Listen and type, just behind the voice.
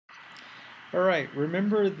All right,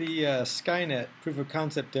 remember the SkyNet proof of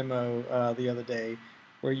concept demo the other day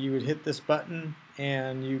where you would hit this button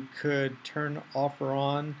and you could turn off or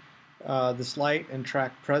on this light and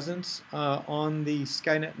track presence on the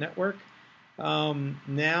SkyNet network?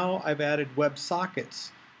 Now I've added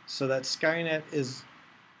WebSockets so that SkyNet is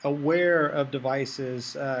aware of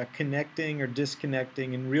devices connecting or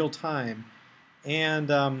disconnecting in real time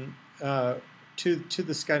and to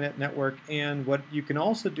the SkyNet network. And what you can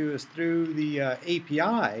also do is through the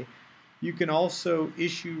API, you can also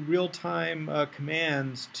issue real-time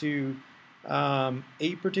commands to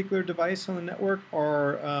a particular device on the network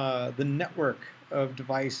or the network of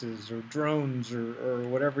devices or drones or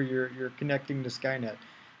whatever you're connecting to SkyNet.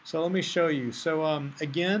 So let me show you. So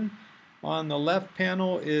again, on the left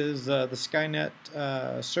panel is the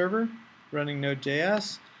SkyNet server running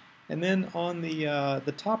Node.js. And then on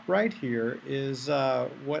the top right here is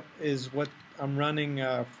what I'm running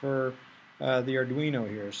for the Arduino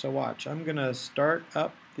here. So watch, I'm going to start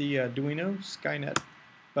up the Arduino SkyNet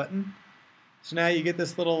button. So now you get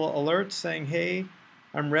this little alert saying, hey,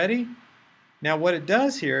 I'm ready. Now what it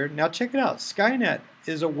does here, now check it out, SkyNet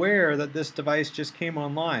is aware that this device just came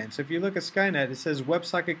online. So if you look at SkyNet, it says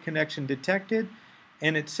WebSocket connection detected,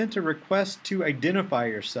 and it sent a request to identify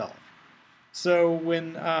yourself. So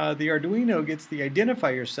when the Arduino gets the identify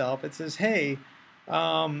yourself, it says, hey,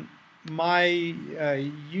 my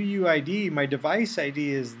UUID, my device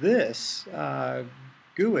ID is this,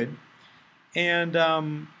 GUID,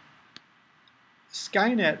 and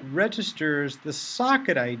SkyNet registers the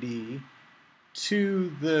socket ID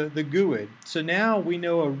to the GUID. So now we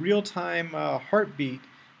know a real-time heartbeat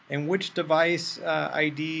and which device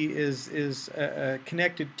ID is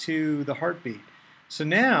connected to the heartbeat. So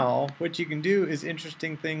now what you can do is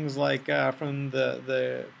interesting things like from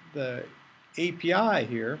the API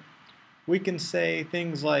here, we can say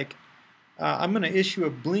things like I'm going to issue a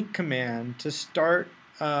blink command to start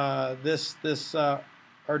this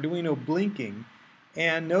Arduino blinking,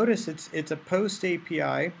 and notice it's a post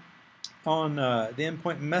API on the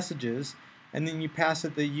endpoint messages, and then you pass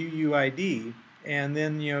it the UUID, and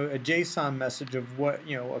then a JSON message of what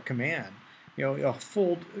a command, a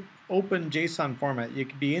full open JSON format. It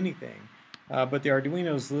could be anything, but the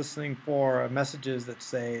Arduino is listening for messages that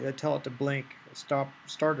tell it to blink, stop,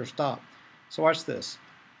 start, or stop. So watch this.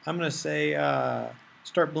 I'm going to say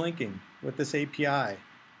start blinking with this API.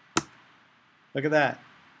 Look at that.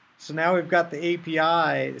 So now we've got the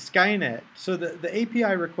API, SkyNet. So the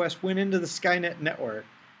API request went into the SkyNet network.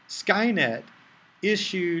 SkyNet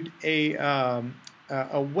issued a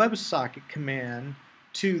WebSocket command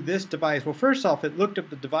to this device. Well, first off, it looked up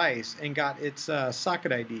the device and got its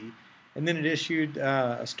socket ID, and then it issued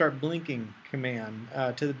a start blinking command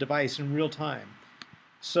to the device in real time.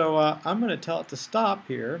 So I'm going to tell it to stop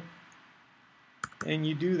here, and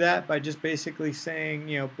you do that by just basically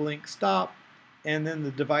saying, blink stop, and then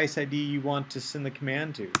the device ID you want to send the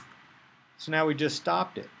command to. So now we just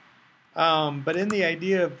stopped it. But in the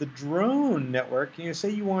idea of the drone network, say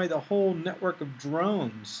you wanted the whole network of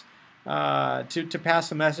drones to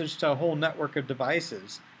pass a message to a whole network of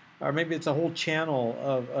devices, or maybe it's a whole channel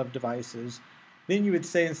of devices, then you would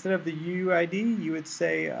say, instead of the UUID, you would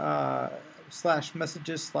say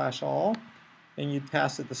 /messages/all, and you'd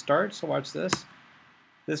pass it the start. So watch this.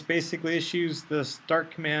 This basically issues the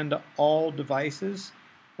start command to all devices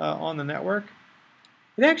on the network.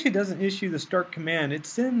 It actually doesn't issue the start command. It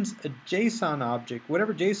sends a JSON object,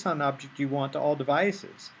 whatever JSON object you want, to all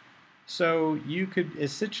devices. So you could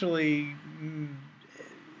essentially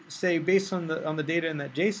say, based on the data in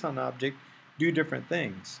that JSON object, do different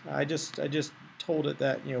things. I just told it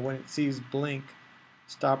that when it sees blink,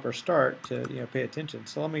 stop, or start, to pay attention.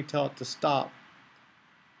 So let me tell it to stop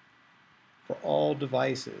for all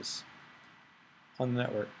devices on the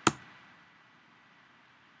network.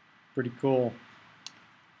 Pretty cool.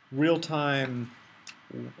 Real-time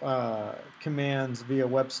commands via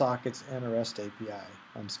WebSockets and a REST API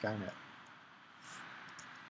on SkyNet.